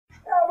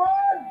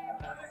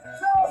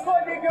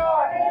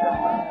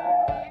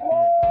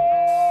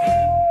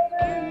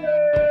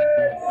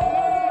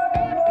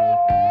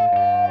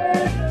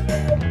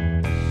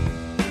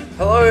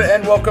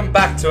welcome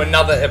back to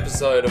another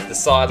episode of The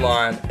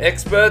Sideline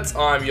Experts.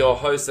 I'm your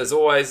host, as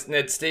always,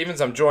 Ned Stevens.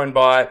 I'm joined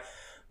by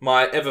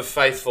my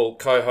ever-faithful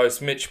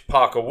co-host, Mitch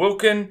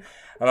Parker-Wilkin.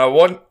 And I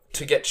want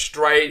to get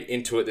straight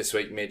into it this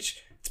week,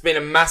 Mitch. It's been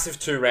a massive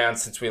 2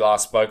 rounds since we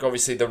last spoke.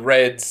 Obviously, the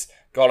Reds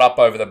got up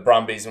over the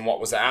Brumbies in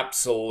what was an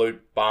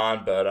absolute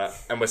barn burner.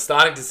 And we're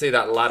starting to see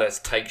that ladder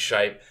take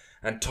shape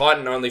and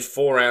Titan only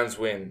 4 rounds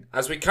win.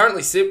 As we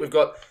currently sit, we've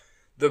got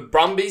the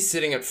Brumbies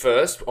sitting at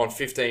first on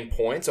 15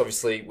 points,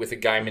 obviously with a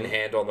game in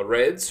hand on the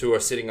Reds, who are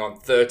sitting on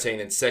 13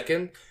 in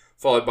second,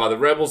 followed by the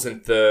Rebels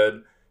in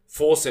third,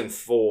 Force in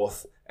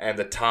fourth, and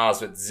the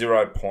Tars with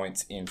 0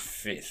 points in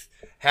fifth.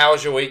 How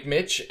was your week,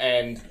 Mitch?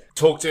 And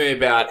talk to me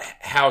about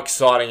how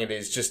exciting it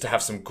is just to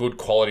have some good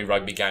quality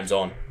rugby games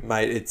on.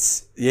 Mate,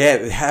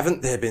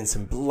 haven't there been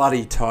some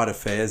bloody tight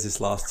affairs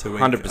this last 2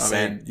 weeks? 100%.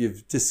 I mean,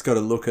 you've just got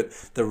to look at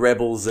the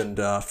Rebels and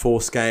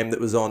Force game that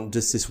was on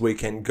just this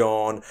weekend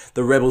gone.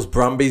 The Rebels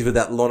Brumbies with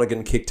that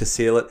Lonergan kick to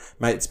seal it.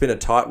 Mate, it's been a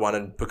tight one,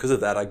 and because of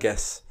that, I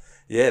guess,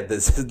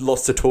 there's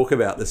lots to talk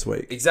about this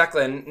week.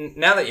 Exactly, and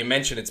now that you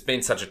mention it's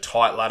been such a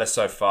tight ladder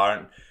so far,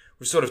 and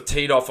we've sort of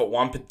teed off at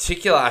one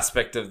particular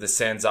aspect of the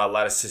Sanzar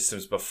ladder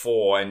systems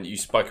before, and you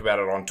spoke about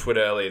it on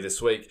Twitter earlier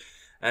this week.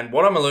 And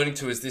what I'm alluding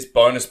to is this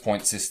bonus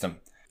point system.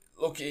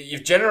 Look,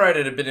 you've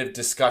generated a bit of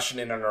discussion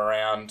in and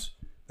around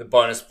the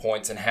bonus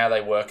points and how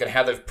they work and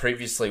how they've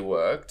previously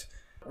worked.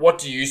 What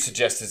do you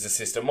suggest as a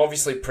system?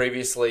 Obviously,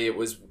 previously it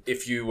was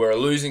if you were a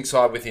losing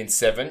side within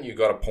 7, you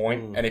got a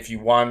point, and if you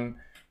won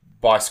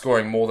by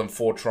scoring more than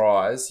 4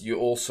 tries, you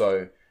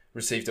also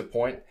received a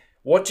point.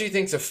 What do you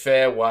think is a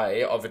fair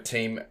way of a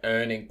team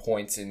earning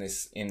points in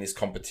this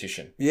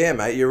competition? Yeah,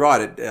 mate, you're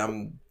right.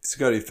 To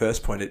go to your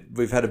first point,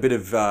 we've had a bit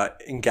of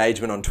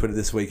engagement on Twitter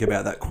this week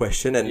about that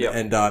question, and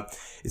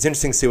it's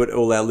interesting to see what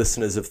all our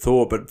listeners have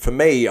thought. But for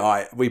me,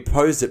 we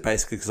posed it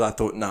basically because I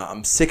thought,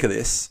 I'm sick of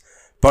this.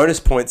 Bonus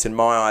points, in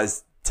my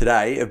eyes,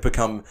 today have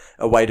become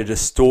a way to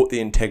distort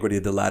the integrity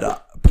of the ladder.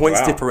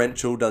 Points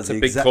differential does the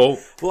exact... Big call.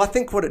 Well, I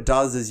think what it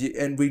does is,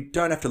 and we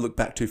don't have to look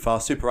back too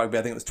far. Super Rugby,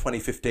 I think it was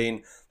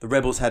 2015. The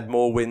Rebels had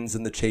more wins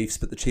than the Chiefs,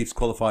 but the Chiefs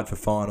qualified for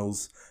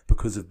finals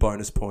because of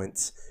bonus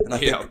points. And I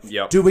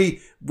think,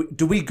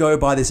 do we go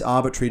by this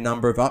arbitrary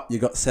number of you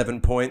got 7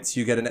 points,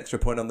 you get an extra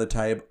point on the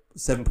table,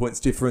 7 points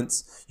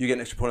difference, you get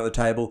an extra point on the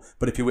table,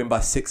 but if you win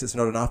by 6, it's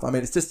not enough. I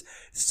mean, it's just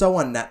so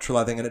unnatural,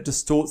 I think, and it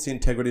distorts the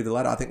integrity of the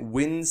ladder. I think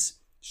wins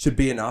should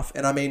be enough.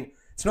 And I mean,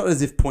 it's not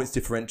as if points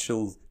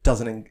differential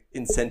doesn't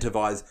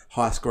incentivize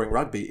high-scoring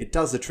rugby. It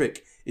does the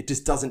trick. It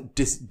just doesn't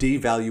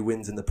devalue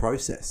wins in the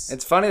process.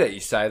 It's funny that you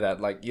say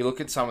that. Like, you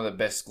look at some of the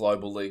best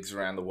global leagues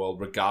around the world,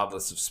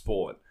 regardless of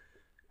sport,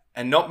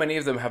 and not many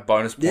of them have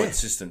bonus point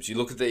systems. You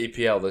look at the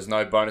EPL, there's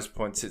no bonus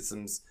point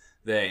systems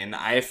there. In the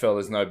AFL,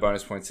 there's no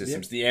bonus point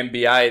systems. The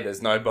NBA,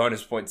 there's no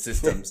bonus point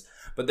systems.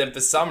 But then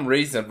for some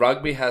reason,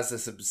 rugby has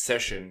this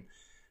obsession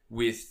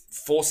with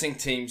forcing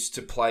teams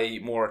to play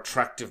more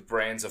attractive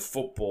brands of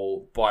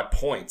football by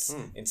points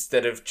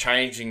instead of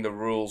changing the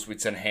rules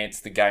which enhance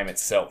the game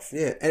itself.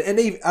 Yeah, and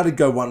even, I'd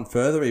go one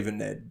further even,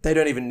 Ned. They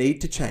don't even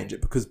need to change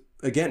it because,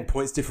 again,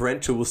 points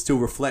differential will still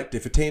reflect.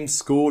 If a team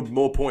scored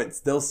more points,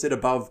 they'll sit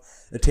above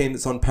a team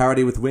that's on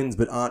parity with wins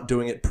but aren't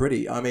doing it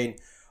pretty. I mean,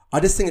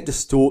 I just think it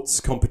distorts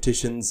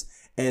competitions.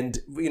 And,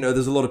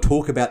 there's a lot of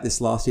talk about this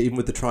last year, even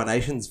with the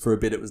Tri-Nations for a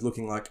bit. It was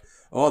looking like,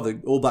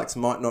 the All Blacks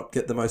might not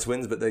get the most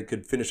wins, but they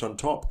could finish on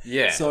top.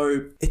 Yeah.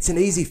 So it's an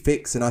easy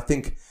fix. And I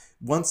think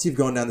once you've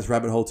gone down this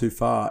rabbit hole too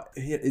far,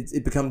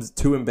 it becomes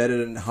too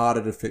embedded and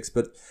harder to fix.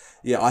 But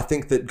yeah, I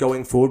think that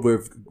going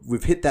forward,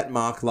 we've hit that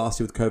mark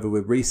last year with COVID.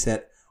 We've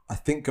reset. I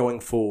think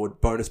going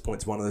forward, bonus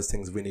points one of those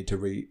things we need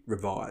to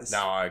revise.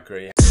 No, I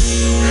agree.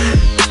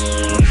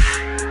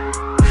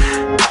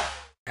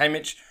 Hey,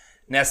 Mitch.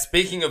 Now,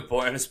 speaking of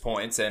bonus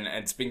points, and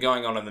it's been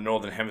going on in the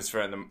Northern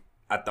Hemisphere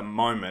at the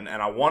moment,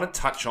 and I want to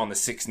touch on the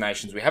Six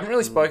Nations. We haven't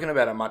really spoken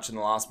about it much in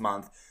the last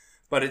month,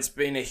 but it's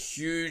been a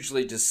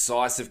hugely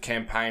decisive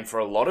campaign for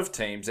a lot of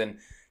teams and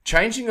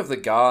changing of the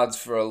guards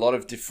for a lot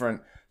of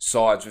different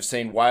sides. We've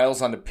seen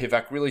Wales under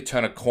Pivac really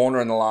turn a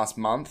corner in the last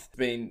month.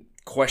 There's been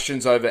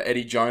questions over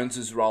Eddie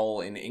Jones's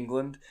role in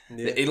England.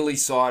 The Italy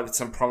side with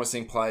some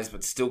promising players,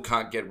 but still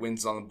can't get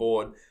wins on the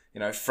board.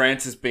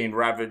 France has been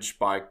ravaged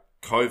by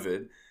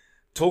COVID.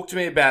 Talk to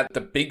me about the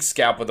big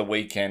scalp of the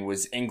weekend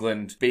was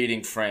England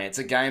beating France,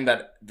 a game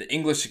that the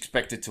English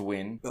expected to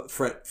win.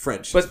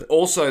 French. But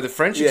also the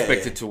French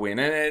expected to win.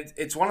 And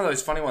it's one of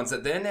those funny ones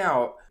that they're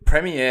now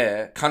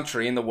premier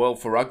country in the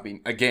world for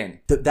rugby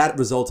again. That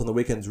result on the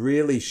weekend's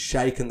really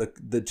shaken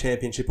the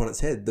championship on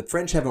its head. The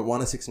French haven't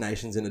won a Six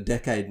Nations in a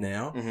decade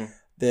now. Mm-hmm.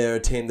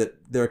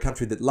 They're a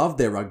country that love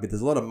their rugby.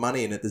 There's a lot of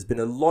money in it. There's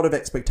been a lot of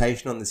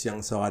expectation on this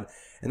young side.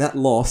 And that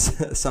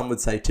loss, some would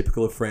say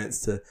typical of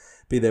France to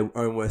be their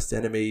own worst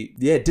enemy,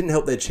 it didn't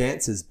help their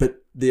chances. But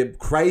the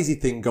crazy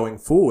thing going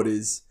forward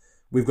is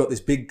we've got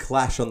this big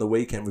clash on the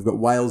weekend. We've got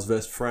Wales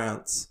versus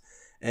France.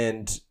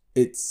 And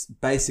it's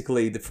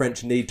basically the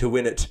French need to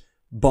win it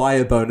buy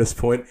a bonus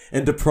point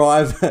and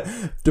deprive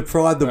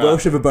the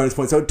Welsh of a bonus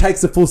point. So it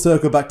takes the full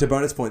circle back to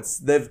bonus points.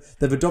 They've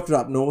adopted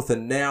up north,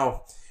 and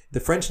now the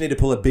French need to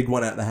pull a big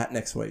one out of the hat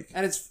next week.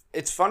 And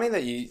it's funny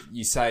that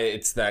you say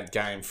it's that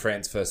game,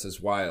 France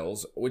versus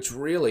Wales, which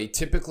really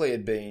typically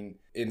had been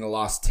in the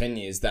last 10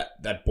 years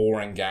that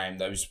boring game,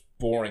 those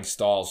boring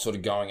styles sort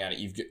of going at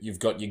it. You've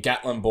got your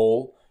Gatlin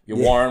ball, your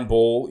Warren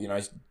ball,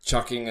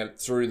 chucking it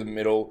through the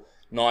middle,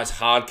 nice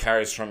hard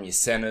carries from your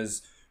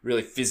centres,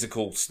 really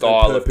physical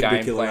style of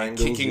gameplay,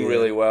 kicking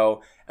really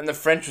well. And the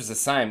French was the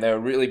same. They were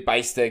really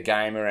based their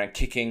game around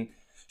kicking,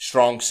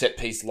 strong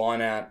set-piece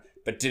line-out,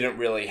 but didn't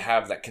really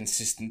have that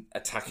consistent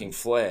attacking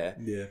flair.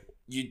 Yeah.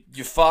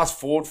 You fast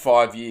forward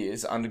 5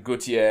 years under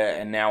Gautier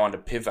and now under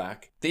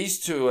Pivac. These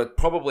two are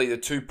probably the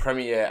two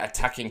premier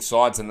attacking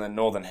sides in the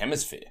Northern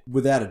Hemisphere.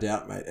 Without a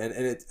doubt, mate.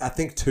 And I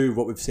think, too,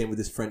 what we've seen with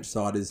this French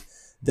side is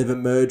they've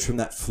emerged from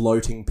that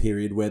floating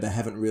period where they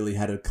haven't really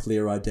had a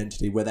clear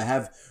identity, where they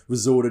have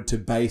resorted to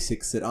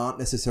basics that aren't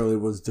necessarily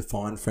what has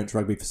defined French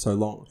rugby for so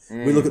long.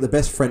 We look at the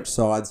best French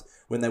sides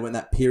when they went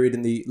that period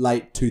in the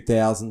late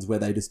 2000s where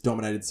they just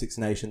dominated Six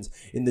Nations.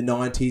 In the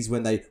 90s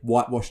when they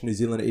whitewashed New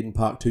Zealand at Eden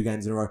Park 2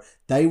 games in a row,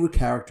 they were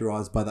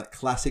characterised by that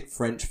classic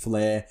French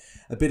flair,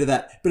 a bit of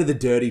the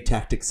dirty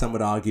tactics, some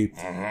would argue.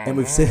 And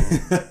we've seen...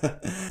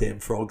 Damn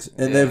frogs.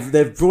 And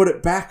they've brought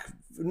it back.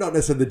 Not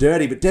necessarily the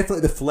dirty, but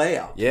definitely the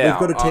flair. Yeah, they've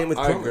got a team with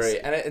promise. I agree.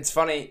 And it's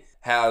funny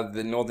how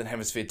the Northern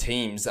Hemisphere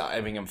teams are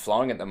ebbing and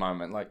flowing at the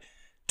moment. Like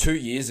 2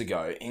 years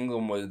ago,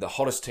 England were the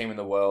hottest team in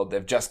the world.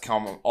 They've just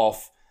come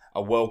off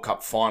a World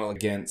Cup final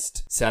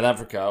against South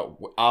Africa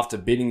after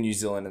beating New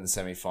Zealand in the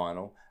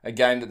semi-final. A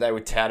game that they were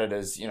touted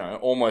as,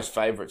 almost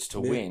favourites to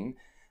win.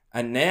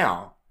 And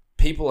now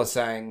people are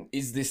saying,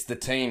 is this the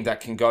team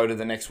that can go to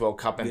the next World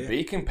Cup and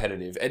be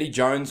competitive? Eddie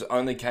Jones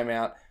only came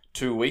out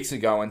 2 weeks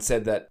ago and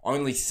said that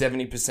only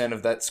 70%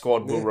 of that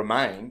squad will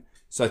remain.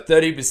 So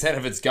 30%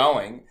 of it's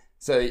going.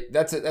 So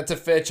that's a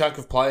fair chunk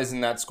of players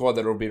in that squad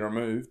that will be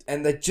removed.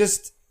 And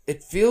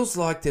it feels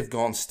like they've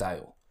gone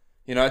stale.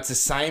 It's the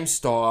same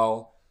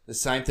style, the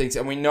same things.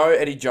 And we know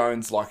Eddie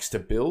Jones likes to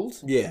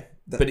build. Yeah.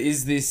 But do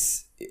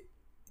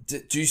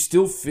you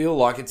still feel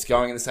like it's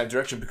going in the same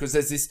direction? Because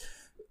there's this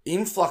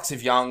influx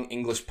of young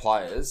English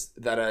players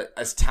that are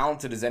as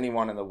talented as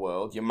anyone in the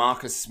world. Your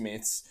Marcus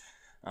Smiths,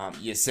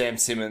 Sam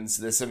Simmons.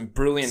 There's some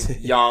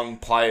brilliant young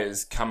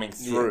players coming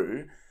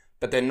through,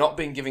 but they're not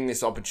being given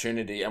this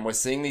opportunity. And we're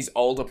seeing these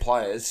older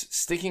players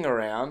sticking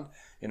around.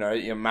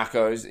 Your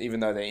Makos, even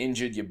though they're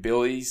injured, your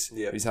Billies,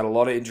 who's had a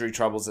lot of injury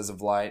troubles as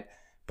of late,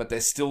 but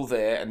they're still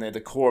there and they're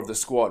the core of the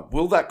squad.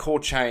 Will that core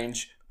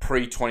change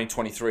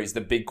pre-2023 is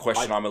the big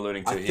question I'm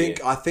alluding to here.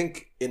 I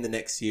think in the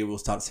next year we'll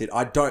start to see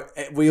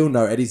it. We all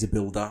know Eddie's a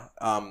builder.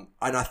 And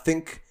I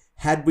think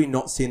had we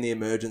not seen the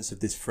emergence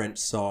of this French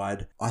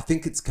side, I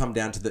think it's come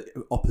down to the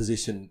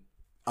opposition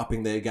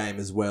upping their game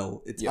as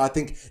well. I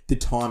think the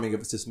timing of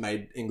it's just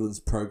made England's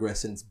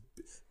progress and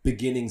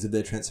beginnings of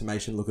their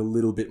transformation look a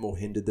little bit more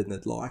hindered than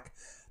they'd like.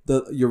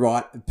 You're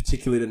right,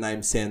 particularly to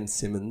name Sam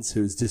Simmons,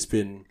 who's just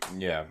been...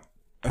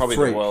 Probably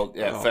the world,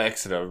 for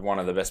Exeter, one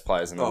of the best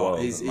players in the world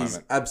at the moment. He's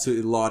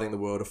absolutely lighting the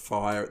world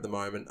afire at the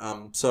moment.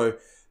 So...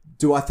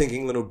 Do I think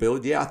England will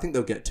build? Yeah, I think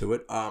they'll get to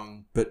it.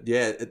 But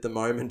yeah, at the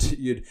moment,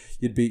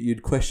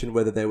 you'd question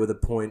whether they were the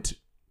point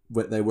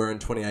where they were in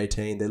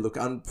 2018. They look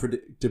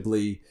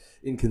unpredictably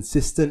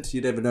inconsistent.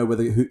 You never know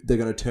whether they're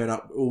going to turn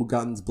up all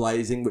guns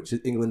blazing, which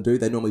England do.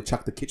 They normally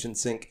chuck the kitchen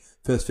sink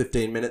first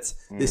 15 minutes.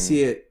 This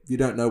year, you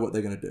don't know what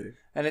they're going to do.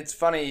 And it's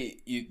funny,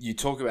 you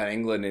talk about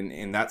England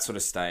in that sort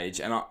of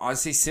stage, and I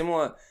see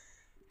similar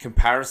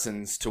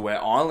comparisons to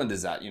where Ireland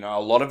is at. A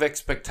lot of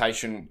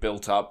expectation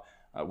built up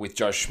with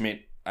Joe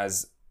Schmidt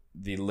as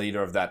the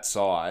leader of that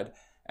side.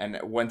 And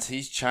once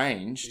he's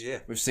changed,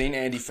 we've seen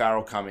Andy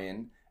Farrell come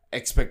in.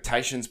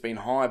 Expectations been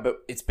high,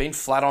 but it's been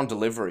flat on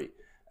delivery.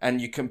 And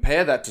you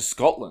compare that to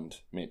Scotland,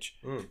 Mitch,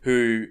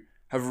 who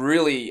have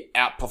really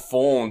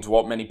outperformed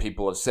what many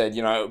people have said,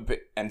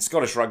 and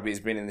Scottish rugby has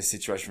been in this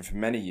situation for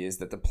many years,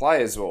 that the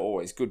players were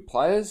always good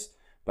players,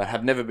 but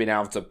have never been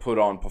able to put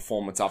on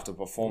performance after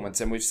performance.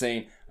 And we've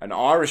seen an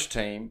Irish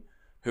team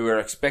who are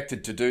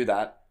expected to do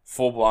that,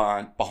 fall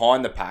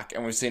behind the pack,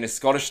 and we've seen a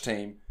Scottish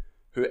team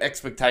who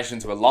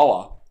expectations were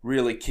lower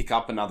really kick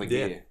up another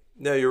gear.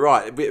 No, you're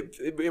right.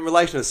 In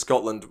relation to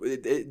Scotland,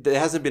 there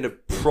hasn't been a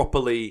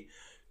properly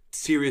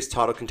serious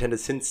title contender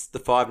since the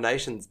Five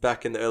Nations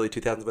back in the early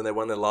 2000s when they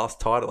won their last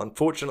title.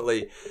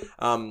 Unfortunately,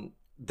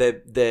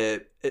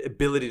 their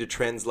ability to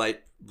translate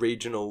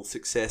regional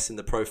success in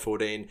the Pro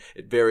 14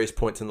 at various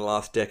points in the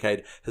last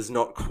decade has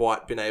not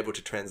quite been able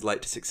to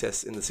translate to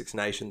success in the Six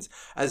Nations.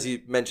 As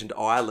you mentioned,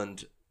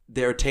 Ireland,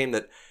 they're a team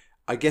that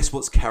I guess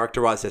what's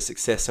characterised their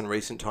success in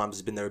recent times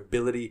has been their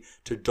ability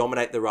to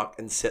dominate the ruck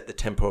and set the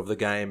tempo of the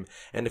game.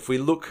 And if we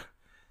look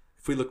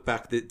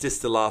back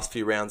just the last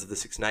few rounds of the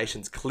Six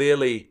Nations,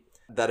 clearly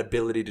that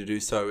ability to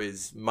do so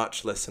is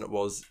much less than it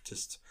was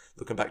just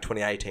looking back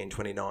 2018,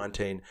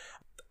 2019.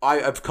 I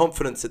have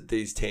confidence that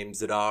these teams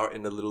that are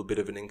in a little bit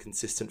of an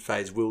inconsistent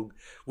phase will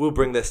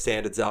bring their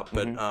standards up.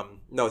 But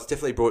no, it's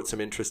definitely brought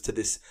some interest to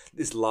this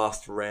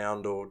last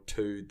round or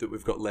two that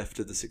we've got left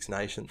of the Six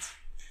Nations.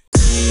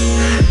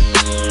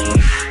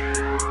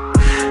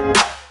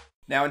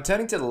 Now, in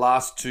turning to the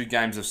last two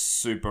games of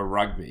Super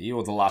Rugby,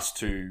 or the last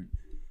two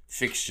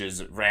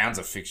rounds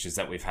of fixtures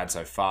that we've had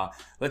so far,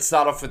 let's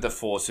start off with the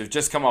Force, who've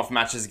just come off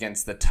matches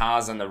against the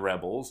Tars and the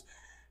Rebels.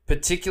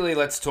 Particularly,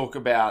 let's talk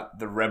about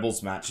the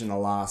Rebels match in the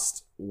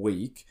last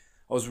week.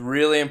 I was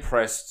really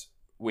impressed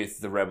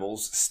with the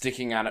Rebels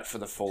sticking at it for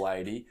the full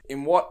 80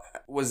 in what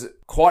was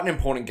quite an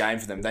important game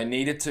for them. They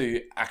needed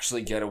to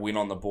actually get a win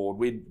on the board.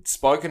 We'd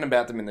spoken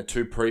about them in the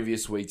two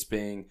previous weeks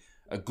being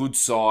a good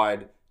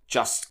side,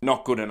 just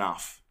not good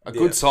enough. A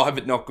good side,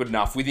 but not good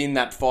enough within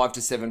that 5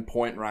 to 7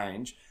 point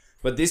range.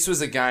 But this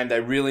was a game they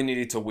really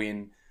needed to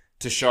win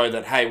to show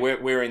that, hey,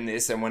 we're in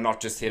this and we're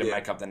not just here to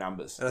make up the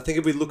numbers. And I think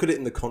if we look at it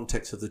in the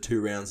context of the two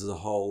rounds as a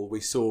whole, we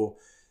saw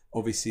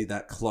obviously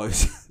that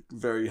close,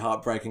 very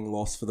heartbreaking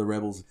loss for the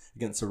Rebels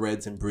against the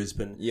Reds in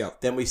Brisbane. Yeah.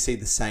 Then we see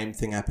the same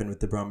thing happen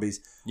with the Brumbies.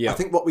 Yeah. I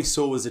think what we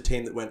saw was a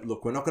team that went,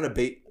 look, we're not going to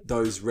beat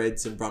those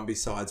Reds and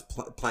Brumbies sides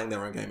playing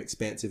their own game,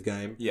 expansive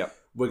game. Yeah.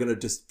 We're going to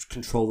just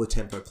control the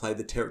tempo, play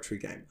the territory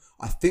game.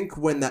 I think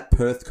when that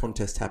Perth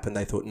contest happened,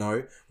 they thought,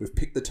 no, we've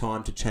picked the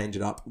time to change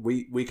it up.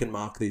 We can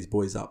mark these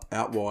boys up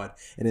out wide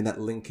and in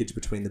that linkage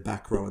between the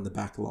back row and the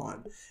back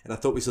line. And I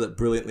thought we saw that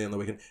brilliantly on the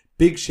weekend.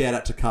 Big shout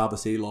out to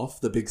Carbus Eloff,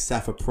 the big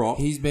Safa prop.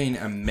 He's been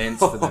immense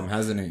for them,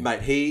 hasn't he?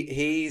 Mate,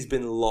 he's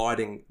been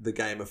lighting the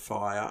game of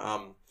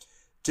fire.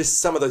 Just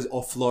some of those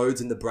offloads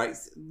and the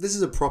breaks. This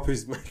is a prop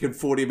who's making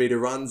 40-metre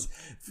runs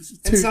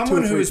and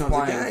someone who was times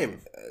playing a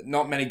game.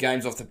 Not many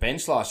games off the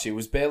bench last year,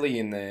 was barely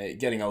in there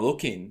getting a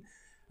look in.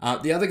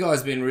 The other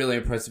guy's been really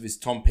impressive is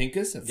Tom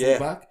Pincus at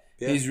fullback.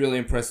 Yeah. He's really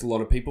impressed a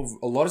lot of people.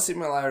 A lot of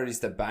similarities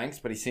to Banks,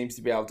 but he seems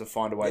to be able to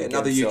find a way to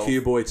get himself... Another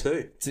UQ boy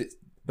too.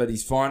 But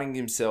he's finding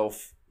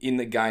himself in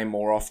the game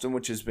more often,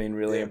 which has been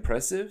really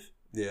impressive.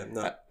 Yeah,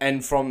 no.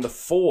 And from the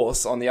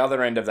Force, on the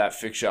other end of that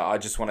fixture, I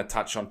just want to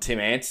touch on Tim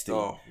Anstey,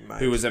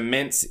 who was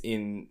immense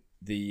in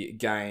the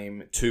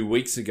game 2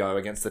 weeks ago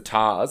against the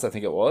Tars, I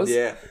think it was.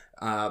 Yeah.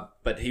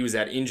 But he was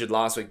out injured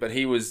last week, but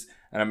he was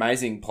an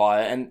amazing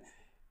player. And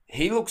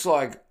he looks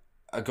like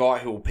a guy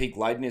who will peak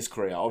late in his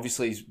career.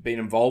 Obviously, he's been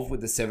involved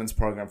with the Sevens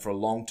program for a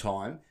long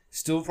time.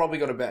 Still probably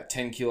got about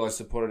 10 kilos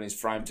to put on his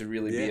frame to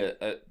really be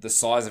the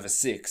size of a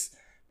 6.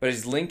 But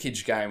his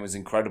linkage game was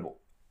incredible.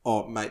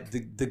 Oh, mate,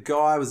 the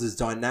guy was as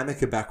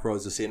dynamic a back row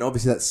as I see. And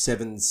obviously that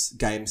Sevens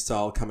game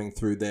style coming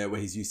through there where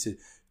he's used to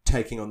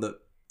taking on the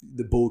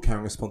ball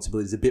carrying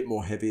responsibilities a bit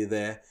more heavier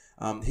there.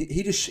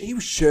 He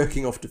was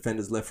shirking off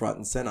defenders left, right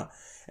and centre.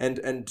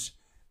 And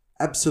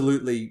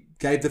absolutely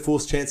gave the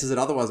Force chances that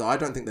otherwise I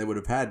don't think they would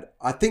have had.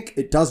 I think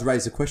it does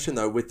raise a question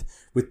though with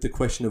the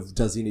question of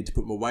does he need to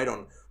put more weight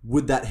on?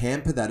 Would that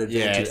hamper that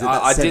advantage? Yeah,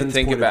 I did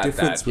think about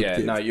that. Yeah,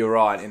 no, you're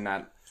right in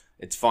that.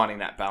 It's finding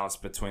that balance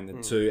between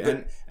the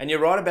two. And you're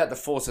right about the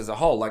Force as a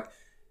whole. Like,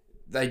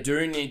 they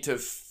do need to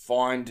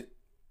find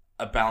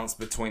a balance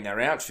between their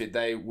outfit.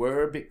 They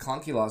were a bit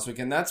clunky last week.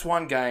 And that's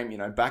one game,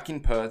 back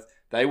in Perth,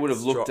 they would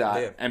have looked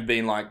at and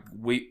been like,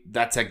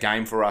 that's a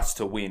game for us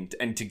to win.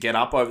 And to get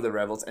up over the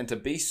Rebels and to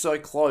be so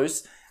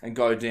close and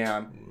go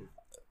down,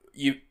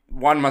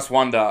 one must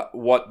wonder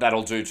what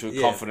that'll do to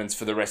confidence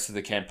for the rest of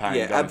the campaign.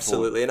 Yeah,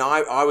 absolutely.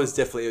 Forward. And I was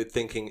definitely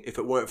thinking if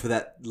it weren't for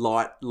that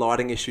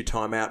lighting issue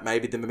timeout,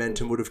 maybe the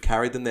momentum would have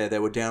carried them there. They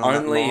were down on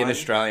only that line. In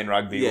Australian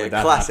rugby. Yeah, would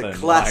that classic,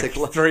 happen. Like,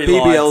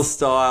 BBL lights.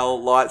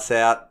 style, lights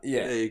out.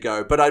 Yeah, there you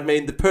go. But I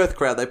mean, the Perth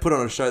crowd, they put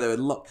on a show. They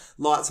were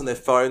lights on their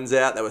phones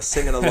out. They were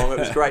singing along. It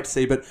was great to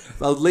see. But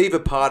I'll leave a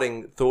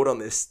parting thought on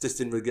this,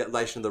 just in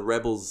relation to the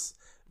Rebels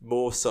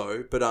more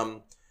so. But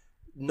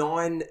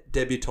 9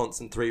 debutants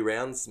in 3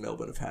 rounds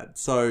Melbourne have had.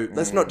 So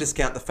let's not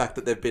discount the fact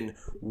that they've been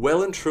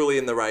well and truly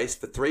in the race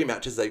for 3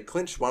 matches. They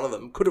clinched one of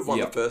them, could have won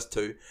the first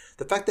 2.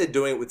 The fact they're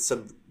doing it with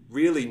some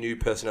really new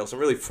personnel, some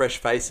really fresh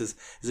faces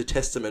is a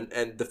testament.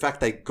 And the fact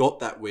they got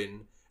that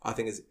win, I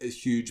think, is a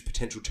huge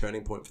potential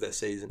turning point for their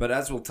season. But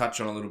as we'll touch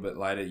on a little bit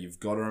later,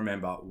 you've got to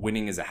remember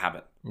winning is a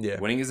habit.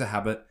 Yeah. Winning is a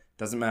habit.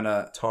 Doesn't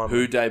matter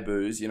who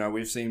debuts.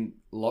 We've seen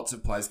lots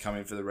of players come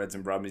in for the Reds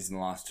and Brumbies in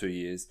the last 2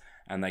 years,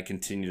 and they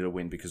continue to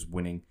win because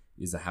winning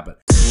is a habit.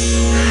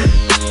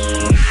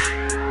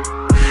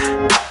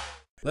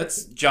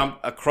 Let's jump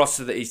across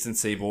to the Eastern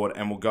Seaboard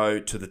and we'll go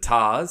to the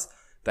Tars.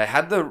 They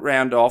had the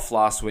round off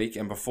last week,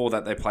 and before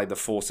that they played the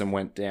Force and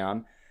went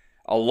down.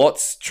 A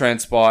lot's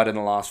transpired in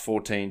the last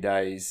 14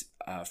 days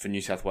for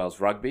New South Wales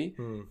Rugby.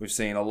 We've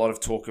seen a lot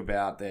of talk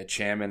about their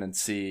chairman and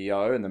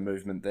CEO and the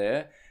movement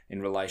there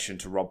in relation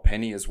to Rob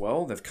Penny as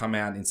well. They've come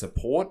out in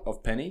support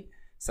of Penny,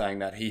 saying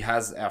that he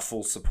has our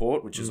full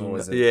support, which is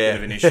always a bit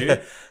of an issue.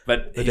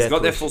 But he's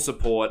got their full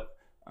support.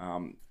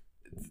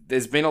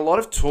 There's been a lot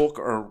of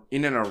talk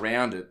in and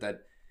around it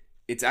that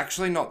it's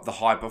actually not the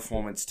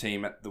high-performance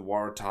team at the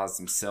Waratahs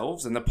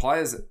themselves, and the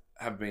players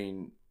have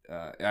been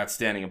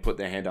outstanding and put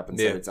their hand up and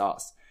said it's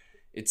us.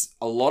 It's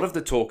a lot of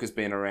the talk has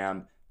been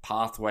around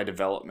pathway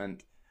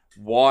development,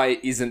 why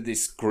isn't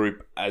this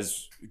group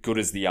as good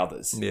as the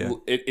others? Yeah.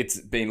 It's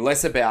been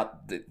less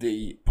about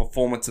the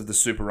performance of the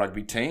Super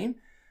Rugby team,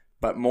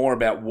 but more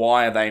about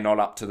why are they not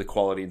up to the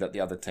quality that the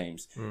other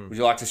teams. Would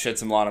you like to shed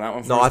some light on that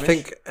one? No, I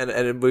think,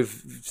 and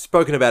we've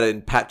spoken about it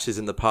in patches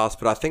in the past,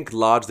 but I think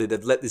largely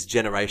they've let this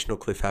generational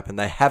cliff happen.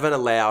 They haven't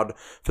allowed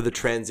for the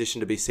transition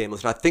to be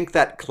seamless. And I think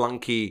that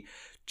clunky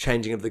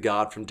changing of the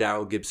guard from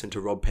Daryl Gibson to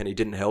Rob Penny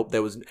didn't help.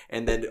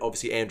 And then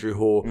obviously Andrew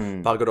Hoare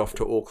buggered off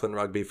to Auckland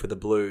Rugby for the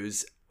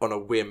Blues on a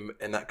whim,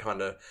 and that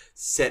kind of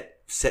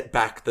set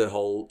back the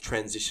whole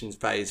transition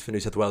phase for New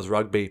South Wales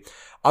Rugby.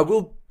 I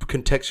will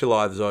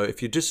contextualise though,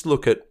 if you just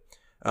look at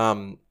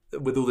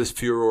with all this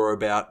furor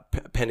about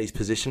Penny's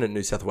position in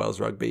New South Wales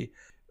Rugby.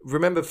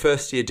 Remember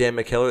first year Dan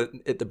McKellar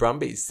at the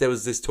Brumbies? There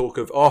was this talk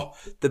of,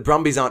 the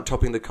Brumbies aren't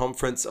topping the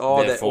conference. They're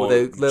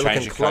looking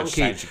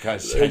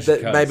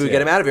clunky. Maybe we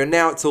get him out of here. And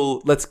now it's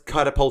all, let's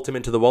catapult him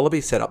into the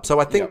Wallaby setup. So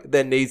I think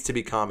there needs to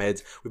be calm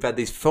heads. We've had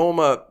these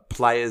former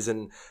players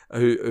and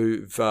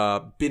who've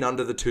been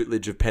under the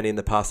tutelage of Penny in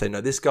the past. They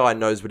know this guy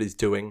knows what he's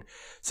doing.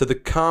 So the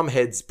calm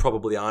heads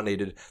probably are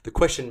needed. The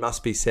question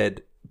must be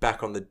said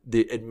back on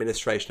the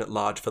administration at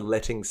large for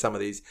letting some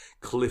of these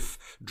cliff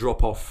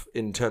drop off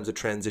in terms of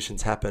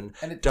transitions happen.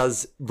 And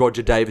does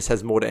Roger Davis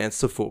has more to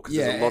answer for? Because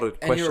there's a lot of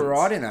questions. And you're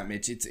right in that,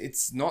 Mitch.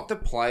 It's not the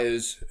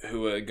players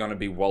who are going to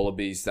be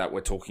Wallabies that we're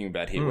talking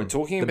about here. We're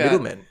talking about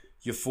middlemen.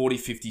 Your 40,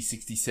 50,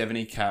 60,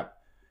 70 cap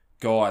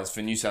guys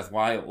for New South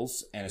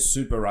Wales and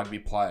Super Rugby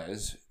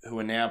players who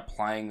are now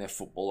playing their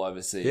football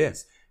overseas. Yeah.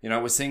 You know,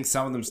 we're seeing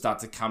some of them start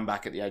to come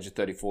back at the age of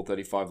 34,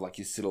 35, like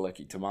your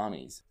Sidaleki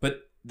Tamanis.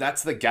 But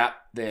that's the gap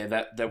there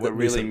that we're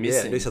really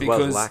missing. New South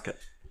Wales lack it.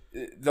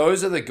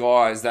 Those are the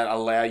guys that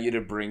allow you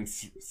to bring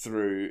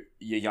through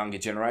your younger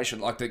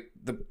generation. Like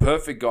the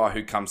perfect guy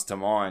who comes to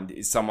mind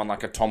is someone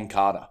like a Tom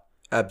Carter.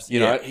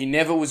 Absolutely. You know, he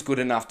never was good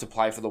enough to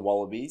play for the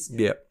Wallabies.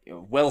 Yeah. You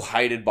know, well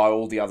hated by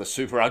all the other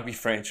Super Rugby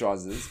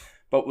franchises,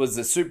 but was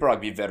a Super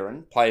Rugby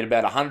veteran, played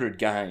about 100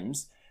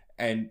 games,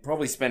 and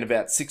probably spent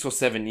about 6 or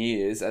 7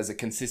 years as a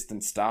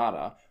consistent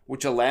starter,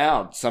 which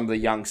allowed some of the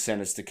young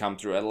centres to come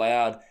through,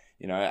 allowed,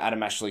 you know,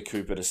 Adam Ashley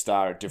Cooper to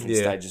star at different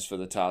stages for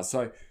the Tars.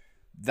 So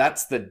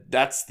that's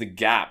the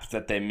gap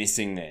that they're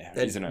missing there,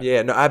 isn't it?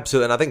 Yeah, no,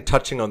 absolutely. And I think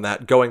touching on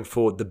that, going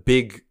forward, the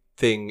big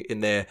thing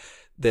in their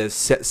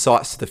set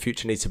sights to the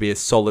future needs to be a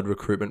solid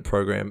recruitment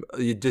program.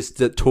 You just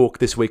talk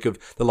this week of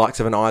the likes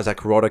of an Isaac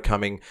Rodder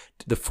coming.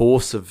 The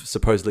Force have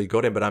supposedly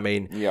got him, but I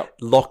mean,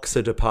 Lock's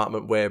a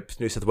department where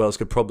New South Wales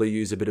could probably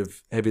use a bit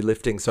of heavy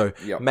lifting. So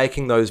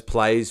making those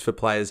plays for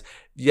players,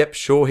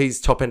 sure,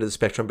 he's top end of the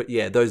spectrum, but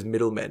those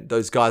middlemen,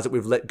 those guys that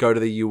we've let go to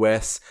the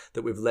US,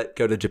 that we've let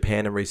go to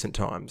Japan in recent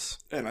times.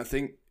 And I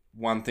think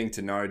one thing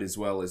to note as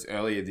well is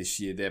earlier this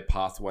year, their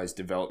Pathways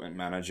development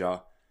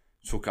manager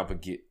took up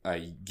a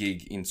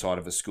gig inside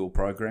of a school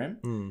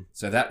program.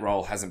 So that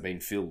role hasn't been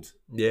filled.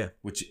 Yeah.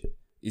 Which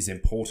is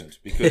important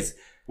because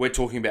we're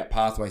talking about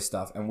pathway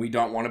stuff and we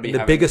don't want to be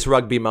the biggest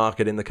rugby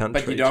market in the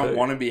country. But you don't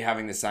want to be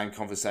having the same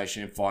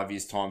conversation in 5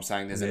 years' time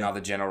saying there's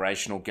another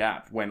generational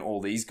gap when all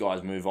these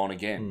guys move on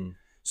again.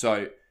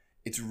 So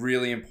it's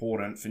really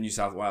important for New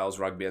South Wales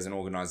Rugby as an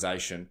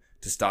organisation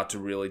to start to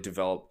really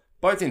develop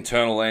both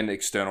internal and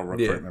external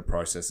recruitment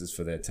processes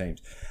for their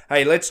teams.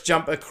 Hey, let's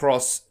jump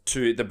across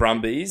to the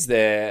Brumbies.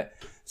 They're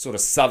sort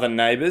of southern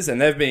neighbours,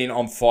 and they've been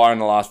on fire in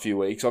the last few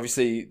weeks.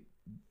 Obviously,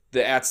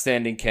 the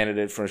outstanding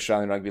candidate for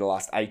Australian rugby the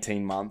last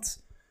 18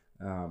 months.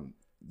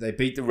 They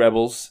beat the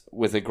Rebels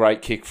with a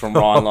great kick from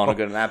Ryan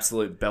Lonergan, an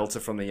absolute belter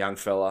from the young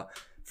fella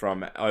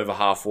from over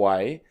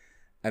halfway.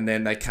 And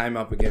then they came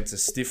up against a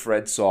stiff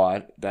red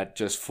side that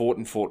just fought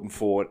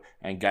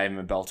and gave them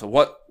a belter.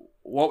 What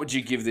would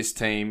you give this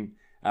team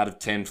out of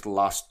 10 for the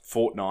last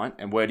fortnight,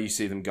 and where do you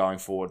see them going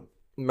forward?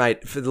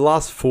 Mate, for the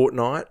last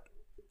fortnight,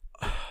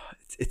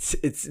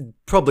 it's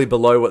probably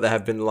below what they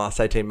have been the last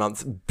 18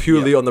 months,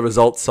 purely on the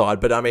results side.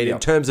 But I mean, in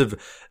terms of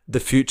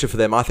the future for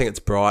them, I think it's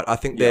bright. I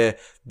think they're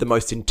the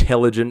most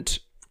intelligent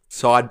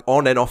side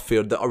on and off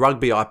field. The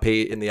rugby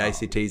IP in the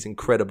ACT is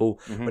incredible.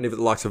 When you've got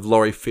the likes of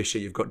Laurie Fisher,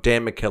 you've got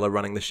Dan McKellar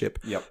running the ship.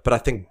 But I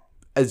think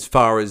as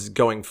far as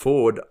going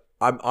forward,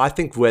 I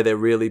think where they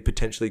really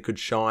potentially could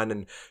shine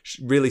and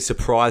really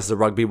surprise the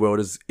rugby world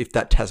is if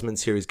that Tasman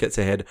series gets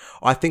ahead.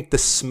 I think the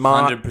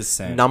smart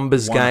 100%,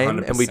 numbers 100%.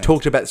 game, and we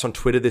talked about this on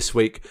Twitter this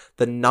week,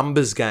 the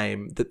numbers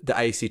game that the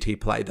ACT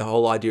played, the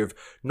whole idea of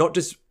not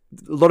just...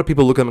 A lot of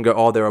people look at them and go,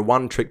 oh, they're a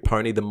one-trick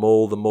pony, the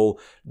maul. The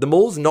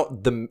maul's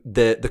not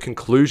the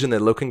conclusion they're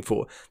looking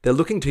for. They're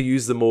looking to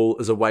use the maul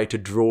as a way to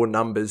draw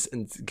numbers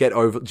and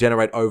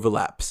generate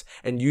overlaps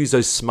and use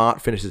those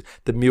smart finishes,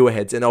 the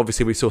Muirheads. And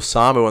obviously we saw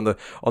Samu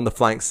on the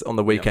flanks on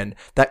the weekend.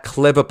 That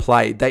clever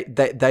play.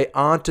 They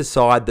aren't a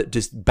side that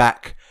just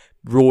back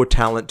raw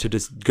talent to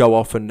just go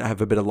off and have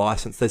a bit of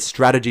license. There's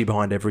strategy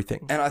behind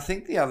everything. And I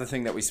think the other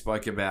thing that we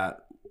spoke about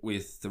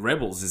with the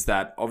Rebels is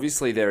that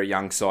obviously they're a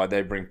young side.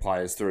 They bring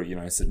players through, you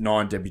know, it's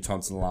 9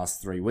 debutants in the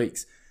last 3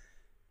 weeks.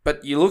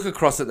 But you look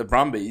across at the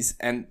Brumbies,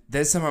 and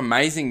there's some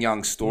amazing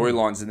young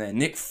storylines in there.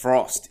 Nick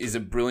Frost is a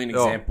brilliant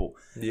example.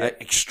 Yeah. An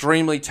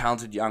extremely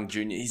talented young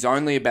junior. He's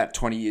only about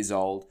 20 years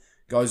old.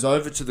 Goes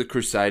over to the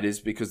Crusaders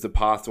because the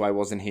pathway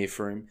wasn't here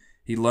for him.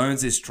 He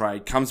learns his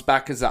trade, comes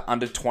back as an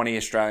under-20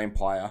 Australian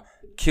player,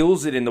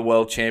 kills it in the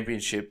World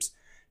Championships,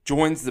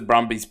 joins the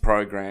Brumbies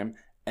program,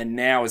 and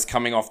now is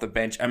coming off the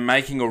bench and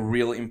making a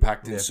real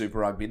impact in Super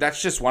Rugby.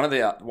 That's just one of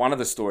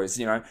the stories,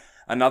 you know.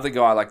 Another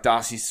guy like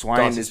Darcy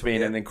Swain has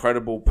been an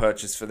incredible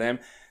purchase for them.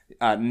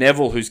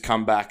 Neville, who's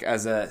come back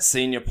as a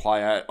senior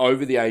player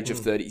over the age of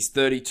 30. He's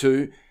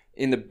 32,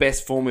 in the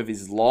best form of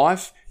his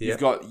life. Yep. You've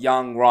got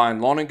young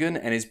Ryan Lonergan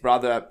and his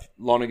brother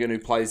Lonergan, who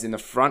plays in the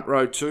front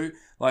row too.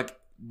 Like,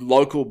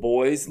 local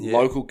boys,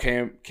 local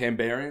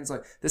Canberrans.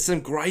 Like, there's some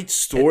great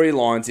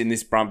storylines in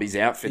this Brumbies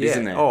outfit,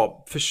 isn't there?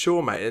 Oh, for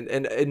sure, mate.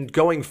 And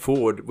going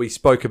forward, we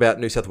spoke about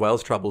New South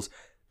Wales troubles.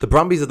 The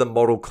Brumbies are the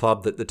model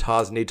club that the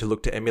Tars need to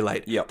look to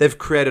emulate. Yep. They've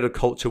created a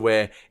culture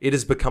where it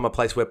has become a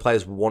place where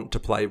players want to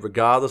play,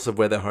 regardless of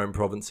where their home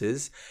province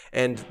is.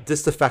 And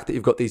just the fact that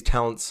you've got these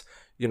talents,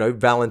 you know,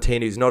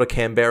 Valentini, who's not a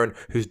Canberran,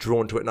 who's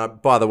drawn to it.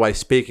 And by the way,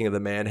 speaking of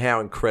the man, how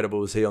incredible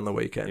was he on the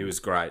weekend? He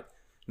was great.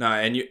 No,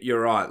 and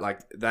you're right.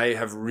 Like, they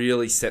have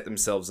really set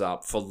themselves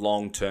up for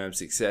long-term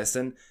success.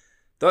 And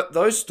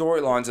those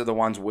storylines are the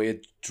ones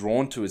we're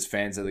drawn to as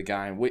fans of the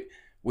game.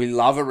 We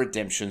love a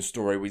redemption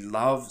story. We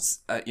love,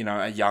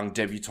 a young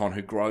debutant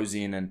who grows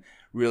in and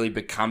really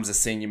becomes a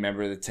senior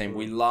member of the team.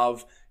 We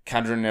love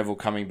Kundra Neville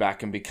coming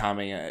back and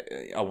becoming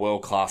a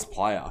world-class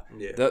player.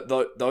 Yeah.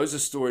 Those are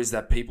stories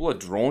that people are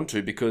drawn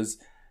to because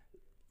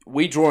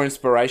we draw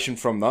inspiration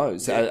from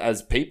those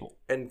as people.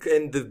 And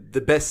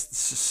the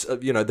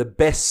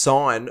best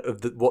sign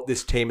of what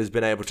this team has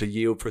been able to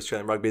yield for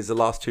Australian rugby is the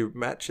last two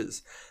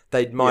matches.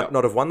 They might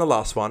not have won the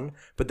last one,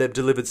 but they've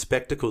delivered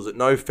spectacles that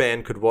no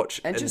fan could watch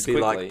and be quickly,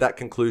 like, that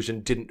conclusion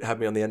didn't have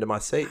me on the end of my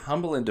seat.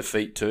 Humble in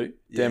defeat too.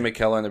 Dan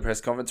McKellar in the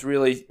press conference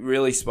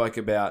really spoke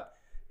about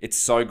it's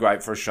so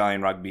great for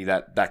Australian rugby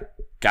that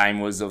game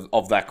was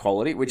of that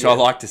quality, which I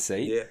like to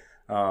see.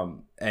 Yeah.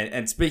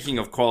 And speaking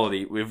of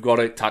quality, we've got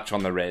to touch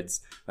on the Reds.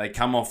 They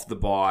come off the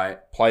bye,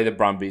 play the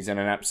Brumbies in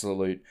an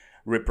absolute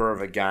ripper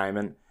of a game.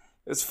 And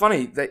it's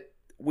funny that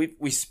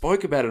we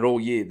spoke about it all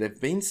year. They've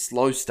been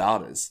slow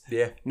starters.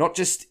 Yeah. Not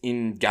just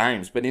in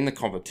games, but in the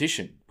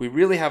competition. We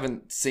really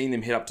haven't seen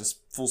them hit up to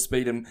full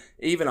speed. And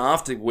even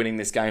after winning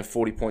this game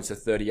 40 points to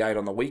 38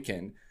 on the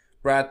weekend,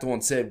 Brad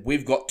Thorne said,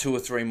 we've got 2 or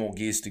 3 more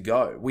gears to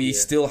go. We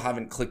still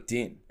haven't clicked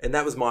in. And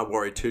that was my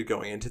worry too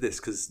going into this,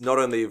 because not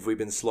only have we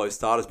been slow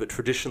starters, but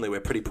traditionally we're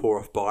pretty poor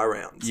off bye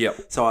rounds.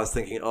 Yep. So I was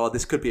thinking,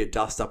 this could be a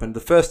dust-up. And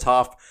the first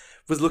half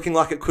was looking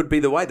like it could be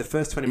the way. The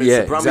first 20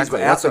 minutes, the Brumbies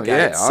were out the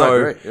gate. So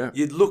I agree. Yeah.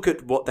 you'd look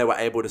at what they were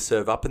able to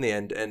serve up in the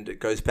end, and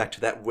it goes back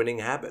to that winning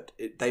habit.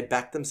 They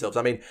backed themselves.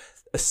 I mean,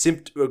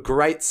 a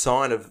great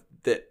sign of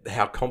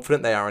how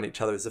confident they are in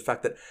each other is the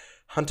fact that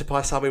Hunter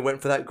Paisami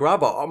went for that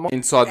grubber.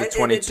 Inside the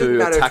 22,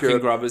 attacking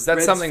grubbers.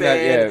 That's something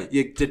fan,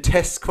 you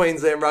detest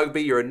Queensland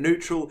rugby, you're a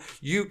neutral.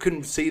 You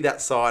can see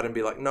that side and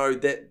be like, no,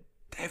 they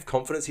have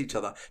confidence in each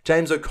other.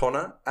 James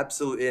O'Connor,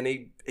 absolutely,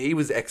 and he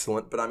was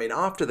excellent. But I mean,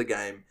 after the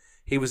game,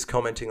 he was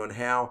commenting on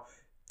how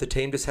the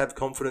team just have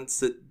confidence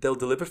that they'll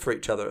deliver for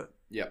each other.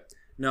 Yep.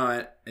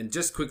 No, and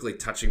just quickly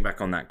touching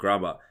back on that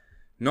grubber,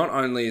 not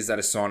only is that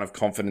a sign of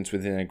confidence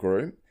within a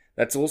group,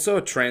 that's also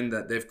a trend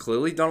that they've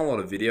clearly done a lot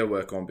of video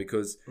work on,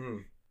 because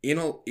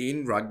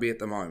in rugby at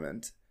the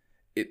moment,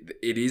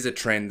 it is a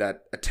trend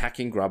that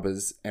attacking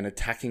grubbers and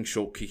attacking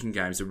short kicking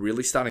games are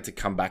really starting to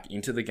come back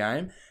into the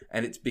game,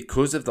 and it's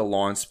because of the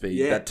line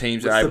speed that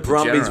teams are able to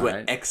generate. The Brumbies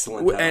were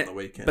excellent on the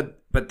weekend.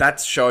 But that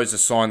shows a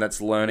sign that's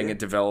learning and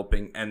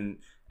developing and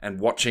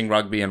watching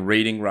rugby and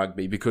reading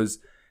rugby, because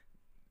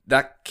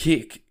that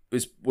kick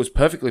was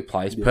perfectly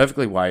placed,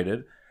 perfectly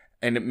weighted,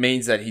 and it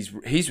means that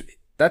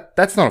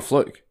that's not a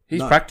fluke.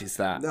 He's practiced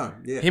that.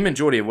 Him and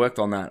Geordie have worked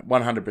on that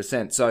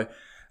 100%. So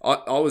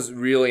I was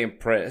really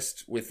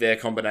impressed with their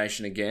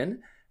combination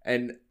again.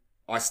 And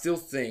I still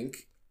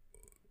think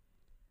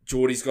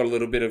Geordie's got a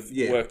little bit of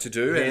work to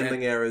do.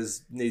 Handling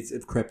errors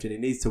have crept in. He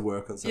needs to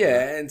work on something.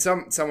 Yeah, and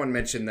someone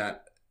mentioned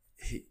that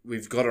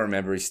we've got to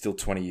remember he's still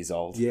 20 years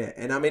old. Yeah,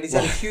 and I mean, he's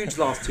had a huge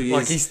last 2 years.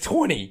 Like, he's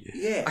 20.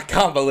 Yeah. I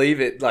can't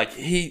believe it. Like,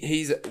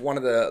 he's one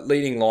of the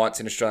leading lights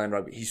in Australian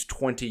rugby. He's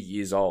 20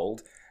 years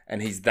old,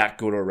 and he's that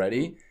good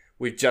already.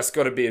 We've just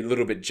got to be a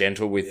little bit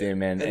gentle with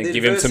him and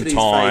give him some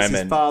time.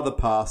 His father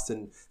passed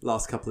in the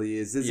last couple of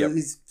years.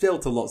 He's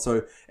felt a lot,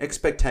 so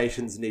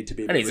expectations need to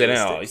be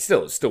realistic.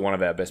 He's still one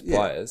of our best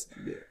players.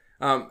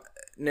 Yeah.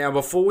 Now,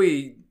 before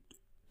we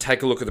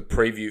take a look at the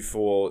preview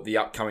for the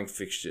upcoming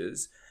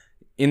fixtures,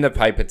 in the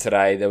paper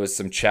today, there was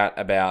some chat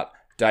about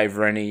Dave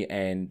Rennie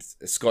and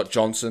Scott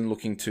Johnson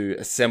looking to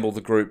assemble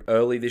the group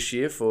early this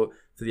year for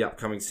the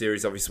upcoming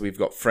series. Obviously, we've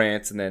got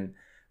France and then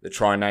the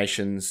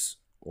Tri-Nations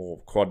or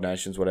Quad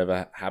Nations,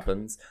 whatever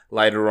happens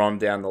later on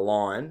down the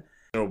line.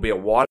 It'll be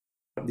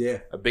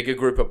a bigger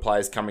group of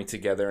players coming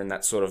together in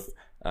that sort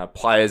of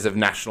players of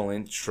national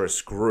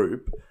interest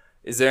group.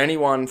 Is there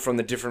anyone from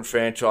the different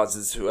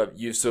franchises who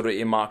you've sort of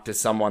earmarked as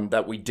someone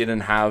that we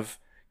didn't have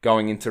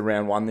going into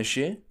round one this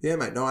year? Yeah,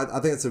 mate. No, I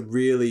think it's a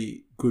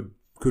really good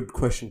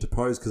question to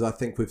pose because I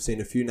think we've seen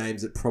a few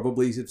names that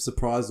probably have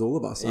surprised all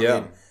of us. I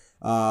mean,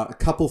 a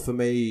couple for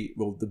me.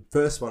 Well, the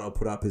first one I'll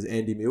put up is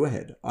Andy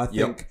Muirhead. I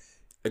think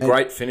a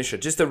great finisher,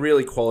 just a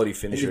really quality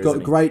finisher. You've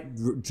got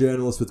great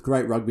journalists with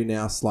great rugby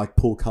nous like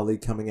Paul Cully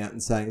coming out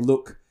and saying,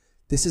 "Look,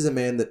 this is a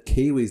man that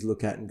Kiwis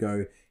look at and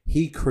go."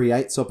 He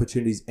creates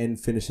opportunities and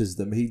finishes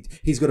them.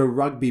 He's got a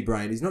rugby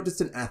brain. He's not just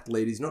an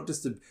athlete. He's not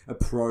just a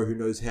pro who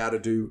knows how to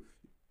do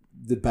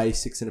the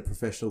basics in a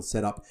professional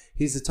setup.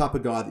 He's the type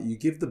of guy that you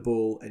give the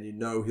ball and you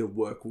know he'll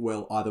work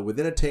well either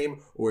within a team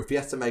or if he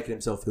has to make it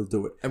himself, he'll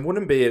do it. And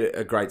wouldn't be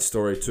a great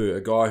story too?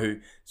 A guy who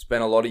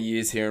spent a lot of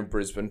years here in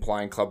Brisbane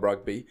playing club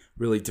rugby,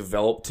 really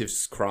developed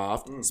his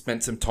craft,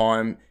 spent some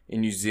time in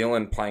New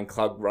Zealand playing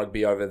club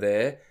rugby over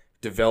there,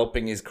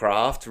 developing his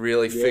craft,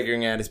 really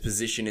figuring out his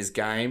position, his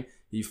game.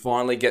 He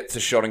finally gets a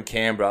shot in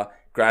Canberra,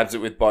 grabs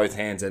it with both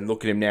hands, and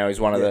look at him now.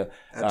 He's one of the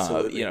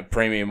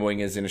premium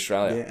wingers in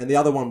Australia. Yeah, and the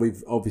other one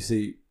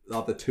the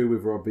other two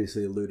we've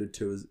obviously alluded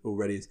to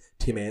already is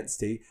Tim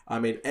Anstey. I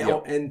mean,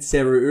 and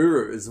Seru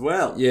Uru as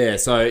well. Yeah,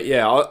 so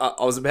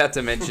I was about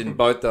to mention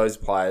both those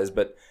players,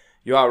 but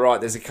you are right.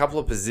 There's a couple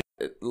of positions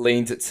that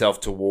leans itself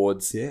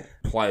towards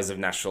players of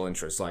national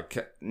interest.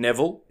 Like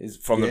Neville is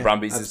from the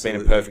Brumbies has been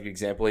a perfect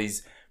example.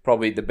 He's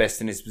probably the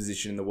best in his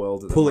position in the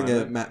world at Pulling the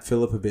moment. a Matt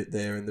Phillip a bit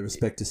there in the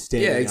respect to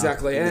standing up. Yeah,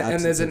 exactly. And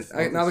there's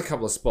another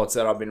couple of spots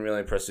that I've been really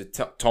impressed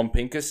with. Tom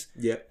Pincus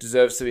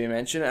deserves to be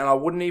mentioned. And I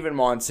wouldn't even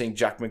mind seeing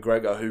Jack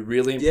McGregor, who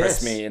really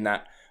impressed me in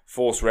that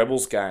Force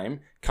Rebels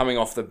game, coming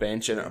off the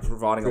bench and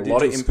providing a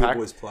lot of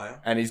impact.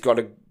 And he's got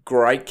a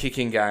great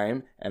kicking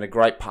game and a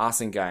great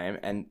passing game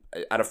and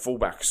at a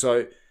fullback.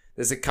 So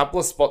there's a couple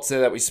of spots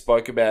there that we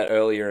spoke about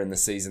earlier in the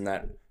season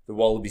that the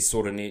Wallabies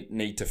sort of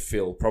need to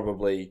fill.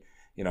 Probably...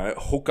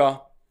 hooker,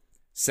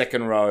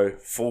 second row,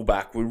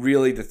 fullback were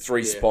really the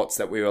three spots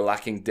that we were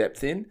lacking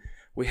depth in.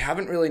 We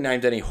haven't really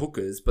named any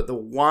hookers, but the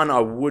one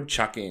I would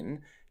chuck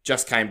in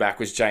just came back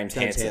was James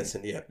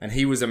Hansen. And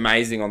he was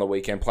amazing on the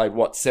weekend. Played,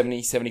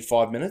 70,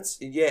 75 minutes?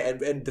 Yeah,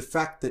 and the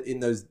fact that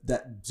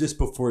that just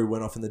before he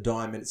went off in the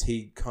dying minutes,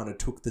 he kind of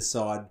took the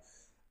side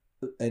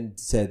and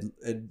said,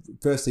 and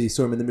firstly, you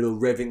saw him in the middle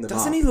revving them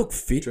Doesn't he look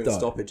fit, during though?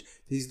 Stoppage.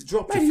 He's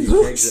dropped a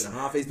few kegs and a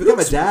half. He's become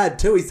a dad,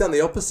 too. He's done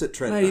the opposite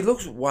trend. He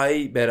looks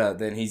way better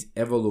than he's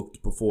ever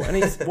looked before. And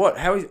he's,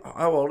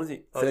 how old is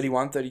he?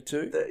 31,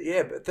 32?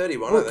 Yeah, but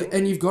 31, I think.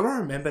 And you've got to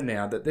remember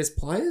now that there's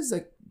players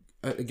that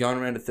are going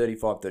around to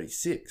 35,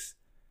 36.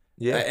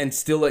 Yeah. And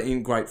still are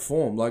in great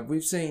form. Like,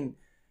 we've seen...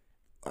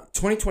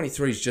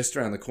 2023 is just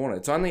around the corner.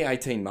 It's only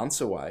 18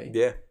 months away.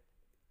 Yeah.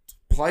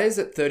 Players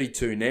at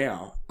 32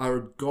 now are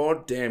a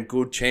goddamn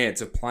good chance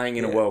of playing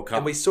in a World Cup.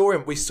 And we saw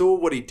him. We saw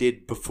what he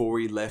did before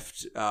he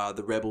left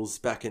the Rebels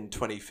back in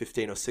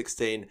 2015 or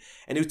 16.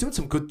 And he was doing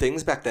some good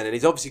things back then. And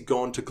he's obviously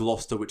gone to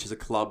Gloucester, which is a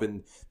club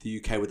in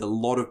the UK with a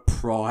lot of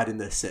pride in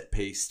their set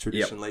piece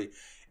traditionally. Yep.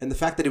 And the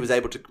fact that he was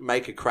able to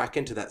make a crack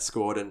into that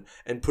squad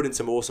and put in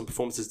some awesome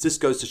performances just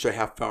goes to show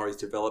how far he's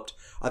developed.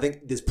 I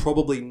think there's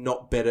probably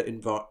not better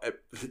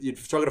you'd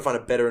struggle to find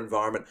a better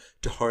environment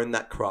to hone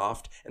that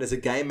craft. And as a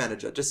game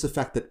manager, just the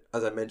fact that,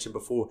 as I mentioned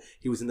before,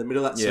 he was in the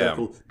middle of that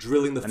circle,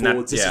 drilling the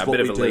forwards. This is what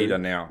we do. Leader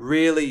now.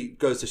 Really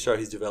goes to show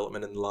his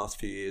development in the last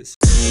few years.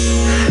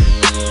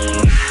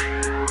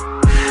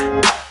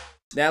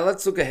 Now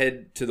let's look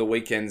ahead to the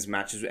weekend's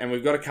matches, and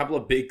we've got a couple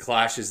of big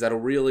clashes that'll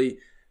really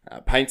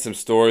paint some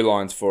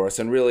storylines for us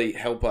and really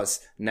help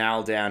us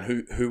nail down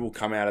who will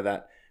come out of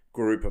that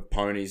group of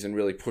ponies and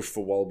really push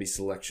for Wallaby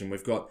selection.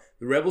 We've got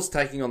the Rebels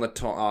taking on the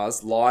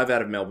Tars live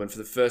out of Melbourne for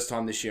the first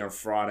time this year on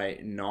Friday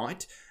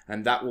night,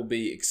 and that will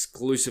be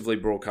exclusively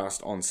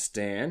broadcast on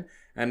Stan.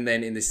 And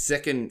then in the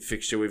second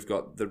fixture, we've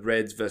got the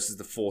Reds versus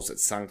the Force at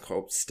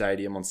Suncorp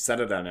Stadium on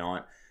Saturday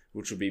night,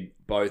 which will be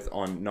both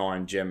on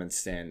 9, Gem and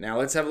Stan. Now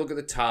let's have a look at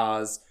the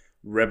Tars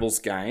Rebels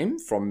game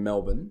from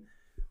Melbourne.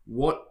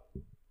 What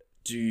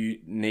do you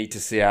need to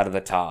see out of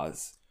the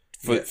Tars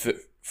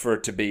for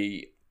it to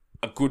be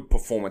a good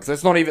performance?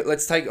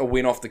 Let's take a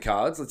win off the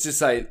cards. Let's just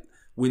say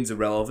wins are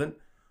relevant.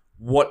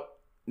 What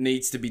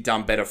needs to be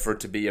done better for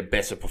it to be a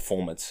better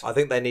performance? I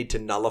think they need to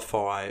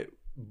nullify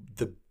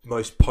the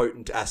most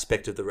potent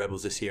aspect of the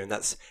Rebels this year, and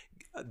that's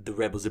the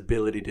Rebels'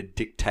 ability to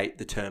dictate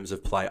the terms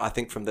of play. I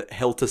think from the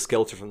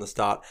helter-skelter from the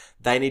start,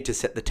 they need to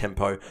set the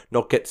tempo,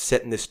 not get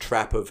set in this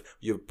trap of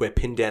we're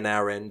pinned down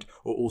our end,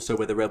 or also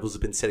where the Rebels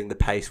have been setting the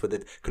pace, where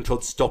they've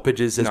controlled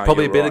stoppages. There's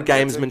probably a bit of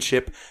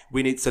gamesmanship.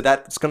 So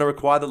that's going to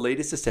require the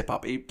leaders to step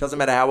up. It doesn't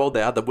matter how old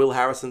they are. The Will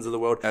Harrisons of the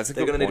world, they're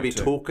going to need to be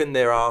talking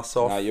their arse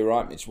off. No, you're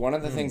right, Mitch. One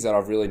of the things that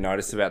I've really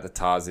noticed about the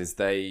Tars is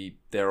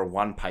they're a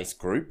one-pace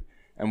group,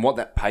 and what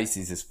that pace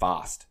is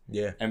fast.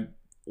 Yeah. And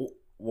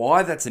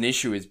why that's an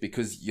issue is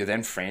because you're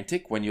then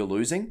frantic when you're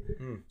losing.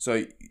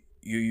 So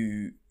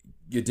you're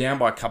down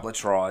by a couple of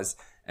tries,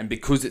 and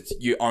because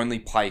you only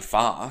play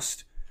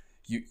fast,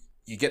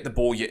 you you get the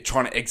ball, you're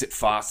trying to exit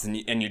fast,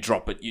 and you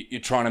drop it. You're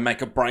trying to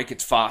make a break,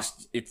 it's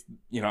fast. It's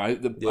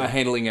a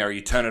handling error,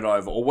 you turn it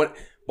over. Or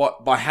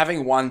what? By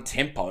having one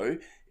tempo,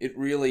 it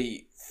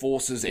really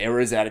forces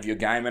errors out of your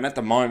game. And at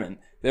the moment,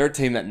 they're a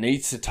team that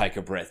needs to take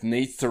a breath,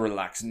 needs to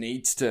relax,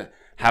 needs to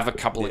have a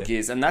couple of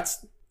gears, and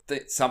that's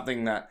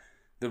something that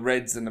the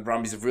Reds and the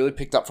Brumbies have really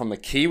picked up from the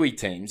Kiwi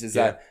teams. Is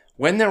that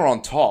when they're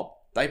on top,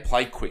 they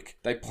play quick,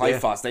 they play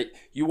fast.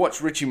 You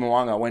watch Richie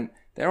Mo'unga when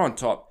they're on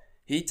top.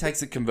 He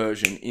takes a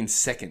conversion in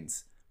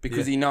seconds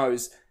because he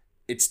knows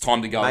it's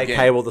time to go again. Make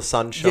hay while the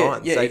sun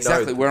shines. Yeah,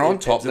 exactly. We're on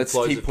top. Let's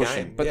keep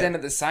pushing. But then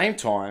at the same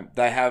time,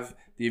 they have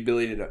the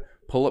ability to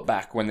pull it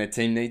back when their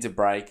team needs a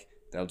break.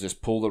 They'll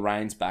just pull the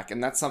reins back.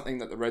 And that's something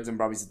that the Reds and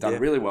Brumbies have done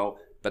really well.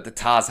 But the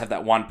Tars have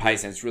that one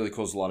pace, and it's really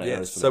caused a lot of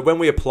errors for them. So when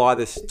we apply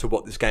this to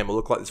what this game will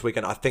look like this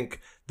weekend, I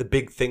think the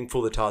big thing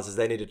for the Tars is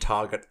they need to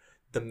target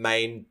the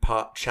main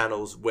part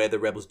channels where the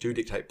Rebels do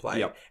dictate play.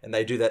 Yep. And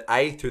they do that,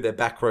 through their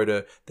back row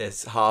to their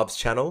halves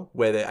channel,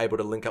 where they're able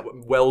to link up.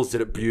 Wells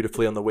did it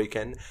beautifully on the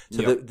weekend.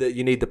 So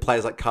you need the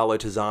players like Carlo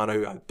Tizzano,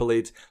 who I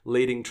believe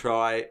leading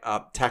try,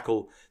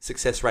 tackle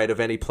success rate of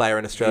any player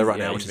in Australia right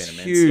now, which is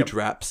huge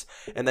raps.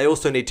 And they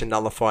also need to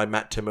nullify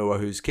Matt Tamua,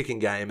 whose kicking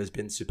game has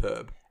been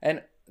superb.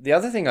 And the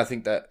other thing I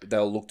think that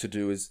they'll look to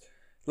do is,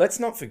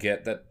 let's not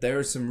forget that there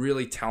are some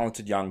really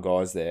talented young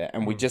guys there,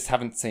 and we just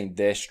haven't seen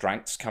their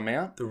strengths come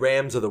out. The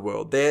Rams of the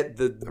world. They're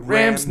the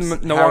Rams,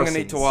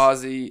 Nwangani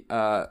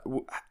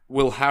Tawazi,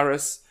 Will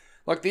Harris.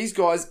 Like, these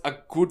guys are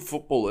good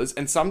footballers,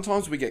 and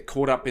sometimes we get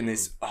caught up in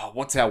this,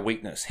 what's our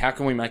weakness? How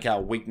can we make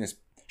our weakness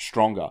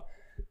stronger?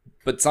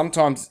 But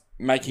sometimes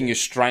making your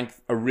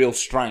strength a real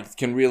strength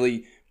can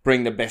really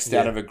bring the best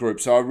out of a group.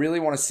 So I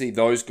really want to see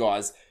those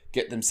guys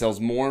get themselves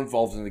more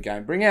involved in the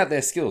game, bring out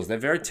their skills. They're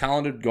very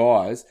talented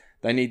guys.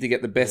 They need to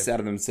get the best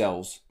out of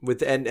themselves.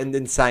 And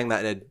in saying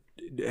that,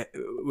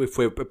 if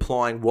we're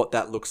applying what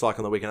that looks like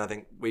on the weekend, I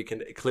think we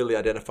can clearly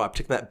identify,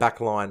 particularly that back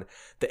line,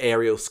 the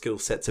aerial skill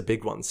set's a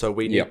big one. So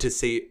we need to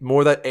see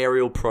more of that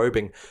aerial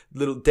probing,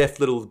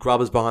 little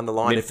grubbers behind the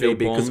line if need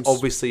be, because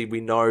obviously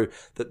we know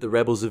that the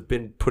Rebels have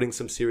been putting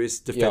some serious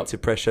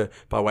defensive pressure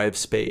by way of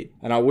speed.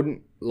 And I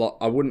wouldn't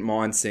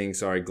mind seeing,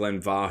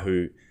 Glenn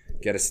Vahu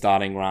get a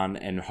starting run,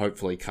 and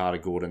hopefully Carter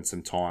Gordon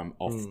some time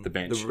off the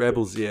bench. The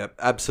Rebels,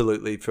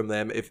 absolutely from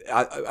them. If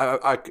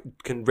I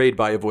can read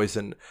by your voice,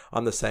 and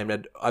I'm the same.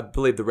 I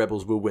believe the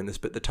Rebels will win this,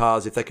 but the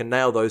Tars, if they can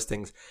nail those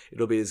things,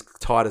 it'll be as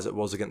tight as it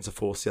was against the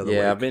Force the other week.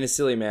 Yeah, I've been a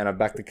silly man. I've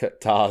backed the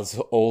Tars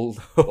all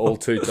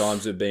 2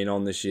 times we've been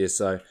on this year,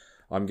 so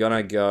I'm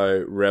gonna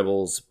go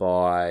Rebels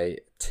by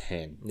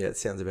 10. Yeah, it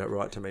sounds about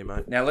right to me,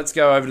 mate. Now let's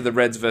go over to the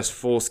Reds versus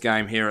Force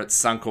game here at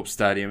Suncorp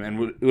Stadium,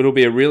 and it'll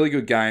be a really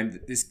good game.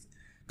 This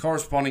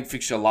corresponding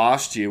fixture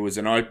last year was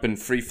an open,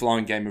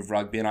 free-flowing game of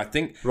rugby, and I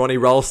think Ronnie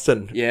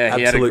Ralston, he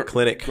had a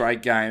clinic,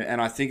 great game,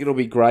 and I think it'll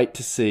be great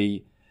to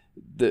see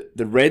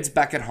the Reds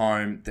back at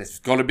home.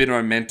 They've got a bit of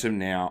momentum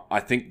now. I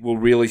think we'll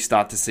really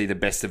start to see the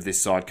best of this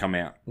side come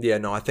out. Yeah,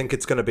 no, I think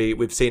it's going to be.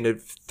 We've seen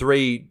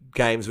 3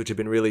 games which have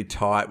been really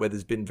tight, where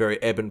there's been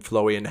very ebb and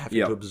flowy and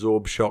having to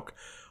absorb shock.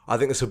 I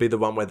think this will be the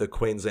one where the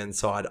Queensland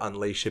side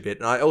unleash a bit.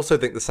 And I also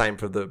think the same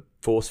for the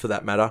Force, for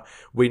that matter.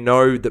 We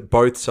know that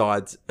both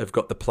sides have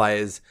got the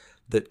players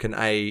that can,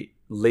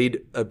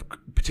 lead,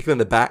 particularly in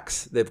the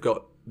backs. They've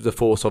got the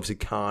Force, obviously,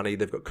 Carney.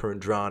 They've got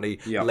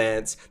Kurandrani,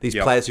 Lance. These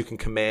players who can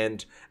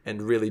command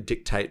and really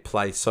dictate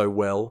play so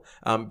well.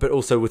 But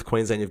also with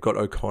Queensland, you've got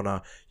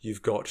O'Connor.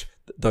 You've got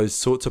those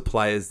sorts of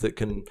players that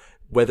can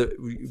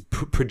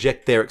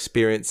project their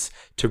experience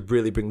to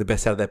really bring the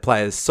best out of their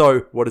players.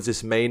 So what does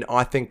this mean?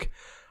 I think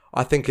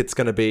it's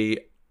going to be,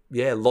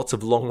 lots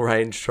of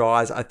long-range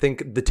tries. I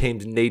think the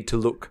teams need to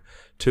look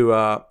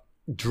to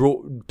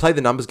play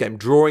the numbers game.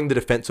 Drawing the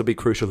defence will be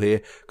crucial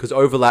here, because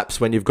overlaps,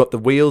 when you've got the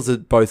wheels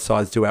that both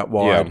sides do out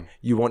wide,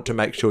 you want to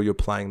make sure you're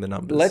playing the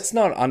numbers. Let's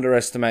not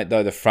underestimate,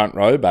 though, the front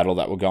row battle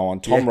that will go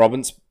on. Tom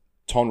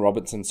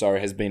Robinson,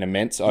 has been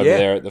immense over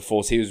there at the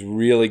Force. He was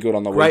really good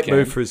on the weekend. Great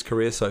move for his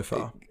career so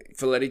far.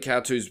 Feleti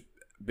Kautu's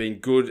been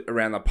good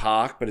around the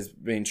park, but has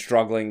been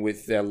struggling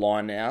with their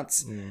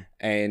line-outs.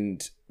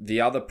 And the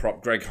other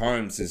prop, Greg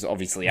Holmes, is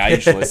obviously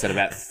ageless at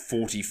about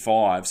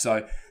 45.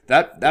 So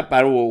that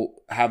battle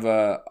will have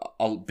a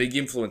big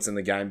influence in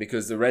the game,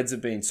 because the Reds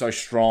have been so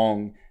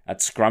strong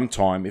at scrum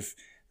time. If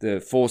the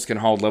Force can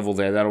hold level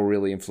there, that'll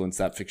really influence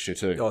that fixture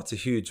too. Oh, it's a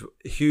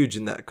huge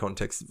in that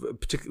context.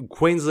 Particularly,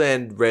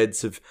 Queensland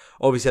Reds have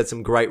obviously had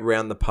some great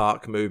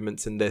round-the-park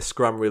movements, and their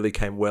scrum really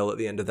came well at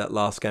the end of that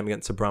last game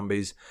against the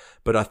Brumbies.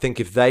 But I think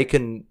if they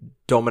can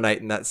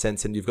dominate in that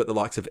sense, and you've got the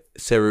likes of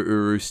Seru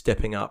Uru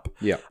stepping up,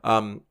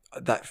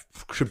 that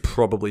should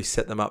probably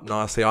set them up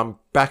nicely. I'm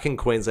backing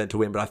Queensland to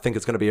win, but I think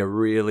it's going to be a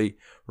really,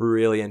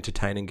 really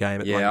entertaining game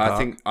at Lane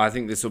Park. I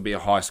think this will be a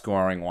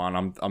high-scoring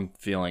one. I'm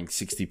feeling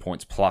 60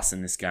 points plus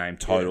in this game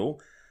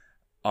total.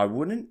 I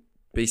wouldn't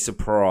be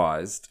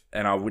surprised,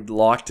 and I would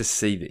like to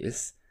see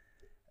this.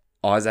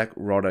 Isaac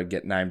Rodder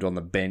get named on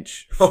the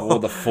bench for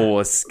the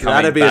Force coming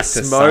That'd be back a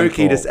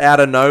smoky, just out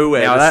of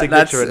nowhere. Now,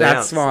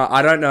 that's my.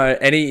 I don't know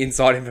any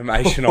inside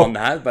information on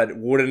that, but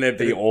wouldn't it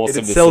be awesome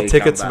it'd to sell see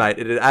tickets, come back?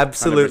 mate. It'd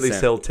absolutely 100%.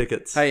 sell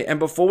tickets. Hey, and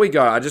before we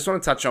go, I just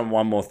want to touch on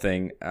one more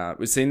thing.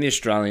 We've seen the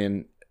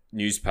Australian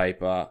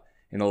newspaper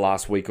in the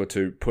last week or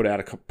two put out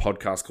a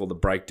podcast called The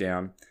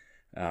Breakdown,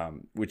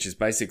 which has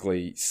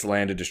basically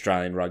slandered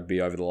Australian rugby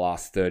over the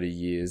last 30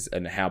 years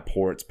and how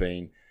poor it's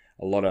been.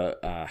 A lot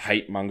of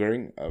hate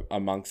mongering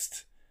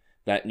amongst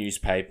that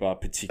newspaper,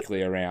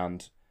 particularly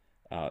around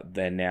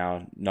they're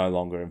now no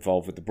longer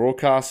involved with the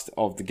broadcast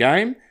of the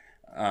game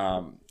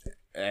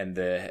and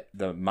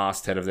the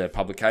masthead of their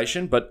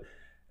publication. But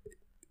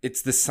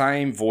it's the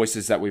same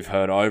voices that we've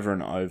heard over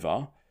and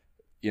over,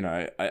 you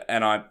know,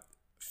 and I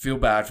feel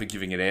bad for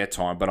giving it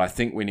airtime, but I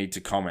think we need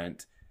to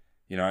comment,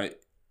 you know,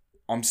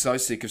 I'm so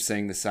sick of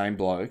seeing the same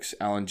blokes,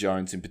 Alan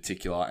Jones in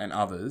particular, and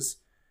others,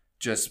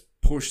 just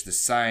push the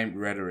same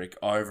rhetoric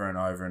over and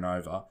over and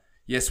over.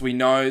 Yes, we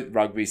know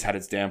rugby's had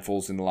its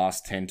downfalls in the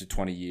last 10 to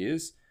 20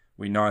 years.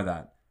 We know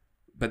that.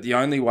 But the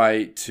only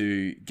way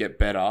to get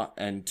better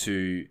and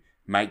to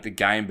make the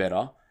game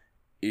better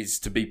is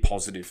to be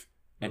positive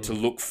and to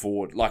look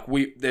forward. Like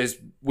we've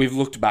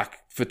looked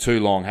back for too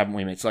long, haven't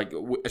we? It's like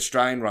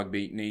Australian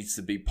rugby needs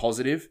to be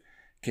positive,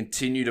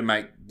 continue to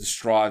make the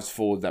strides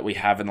forward that we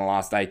have in the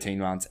last 18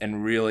 months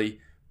and really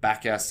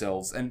back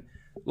ourselves. And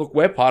look,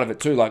 we're part of it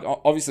too. Like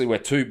obviously we're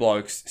two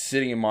blokes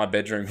sitting in my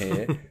bedroom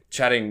here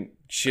chatting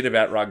shit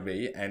about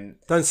rugby and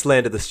don't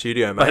slander the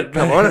studio, mate.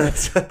 Come on.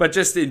 But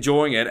just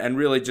enjoying it and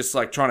really just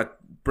like trying to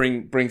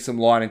bring some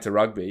light into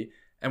rugby.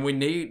 And we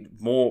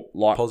need more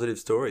like positive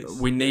stories.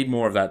 We need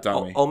more of that,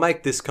 don't we? I'll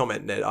make this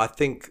comment, Ned. I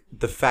think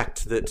the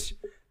fact that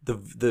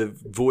the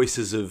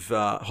voices of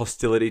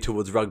hostility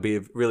towards rugby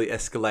have really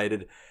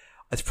escalated.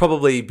 It's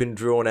probably been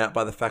drawn out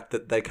by the fact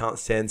that they can't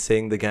stand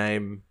seeing the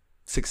game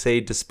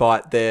succeed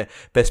despite their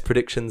best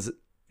predictions,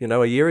 you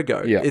know, a year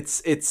ago. Yeah.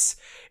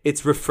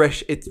 It's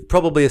refresh. It's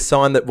probably a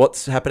sign that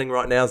what's happening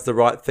right now is the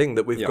right thing,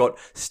 that we've got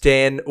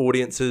Stan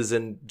audiences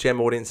and Gem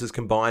audiences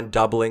combined,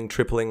 doubling,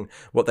 tripling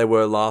what they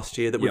were last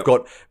year, that we've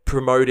got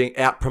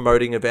out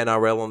promoting of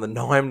NRL on the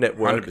Nine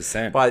network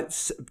 100%. by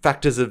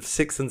factors of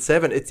 6 and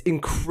 7. It's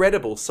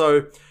incredible.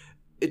 So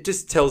it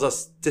just tells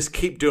us, just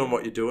keep doing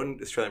what you're doing,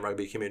 Australian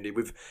rugby community.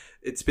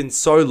 It's been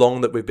so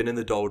long that we've been in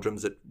the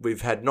doldrums that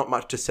we've had not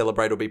much to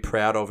celebrate or be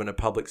proud of in a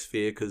public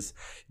sphere because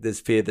there's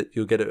fear that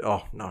you'll get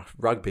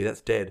rugby,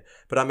 that's dead.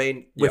 But I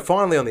mean, we're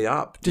finally on the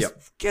up.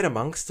 Just get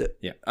amongst it.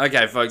 Yeah.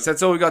 Okay, folks,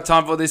 that's all we've got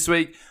time for this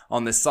week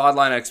on the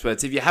Sideline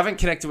Experts. If you haven't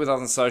connected with us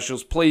on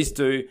socials, please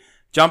do.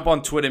 Jump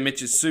on Twitter.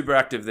 Mitch is super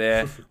active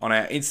there. On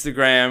our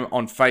Instagram,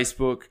 on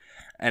Facebook.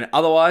 And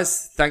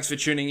otherwise, thanks for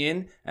tuning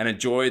in and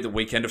enjoy the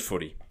weekend of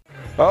footy.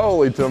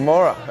 Holy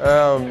tomorrow.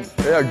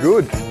 Yeah,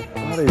 good.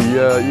 Bloody,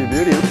 you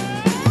beauty.